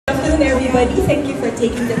afternoon, everybody. Thank you for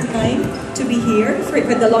taking the time to be here for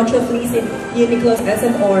the launch of Fleece in UNIQLO's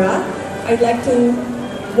SM Aura. I'd like to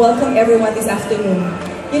welcome everyone this afternoon.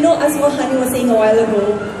 You know, as Wahani was saying a while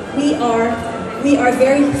ago, we are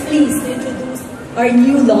very pleased to introduce our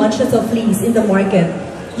new launches of Fleece in the market.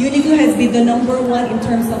 UNIQLO has been the #1 in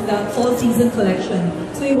terms of the fall season collection.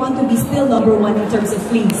 So we want to be still #1 in terms of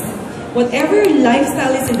Fleece. Whatever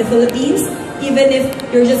lifestyle is in the Philippines, even if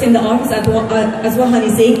you're just in the office, as Wahani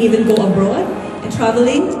is saying, even go abroad and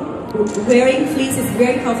traveling, wearing Fleece is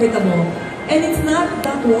very comfortable. And it's not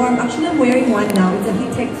that warm. Actually, I'm wearing one now. It's a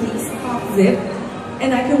heat tech Fleece half zip,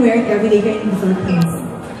 and I can wear it every day here in the Philippines.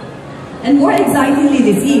 And more excitingly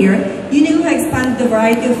this year, UNIQLO has expanded the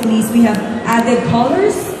variety of Fleece. We have added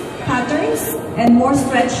colors, patterns, and more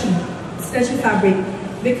stretchy fabric,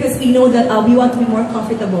 because we know that we want to be more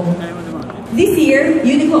comfortable. This year,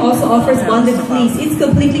 UNIQLO also offers bonded fleece. It's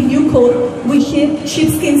completely new coat with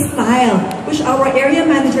sheepskin style, which our area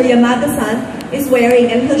manager Yamada-san is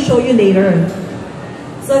wearing, and he'll show you later.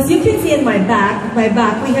 So as you can see in my back,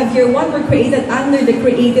 we have here what were created under the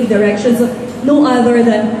creative directions of no other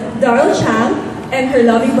than Darryl Chang and her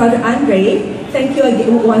loving brother Andre. Thank you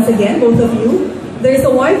again, once again, both of you. There's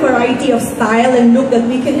a wide variety of style and look that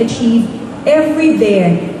we can achieve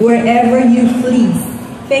everywhere, wherever you fleece.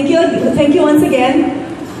 Thank you once again.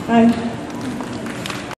 Bye.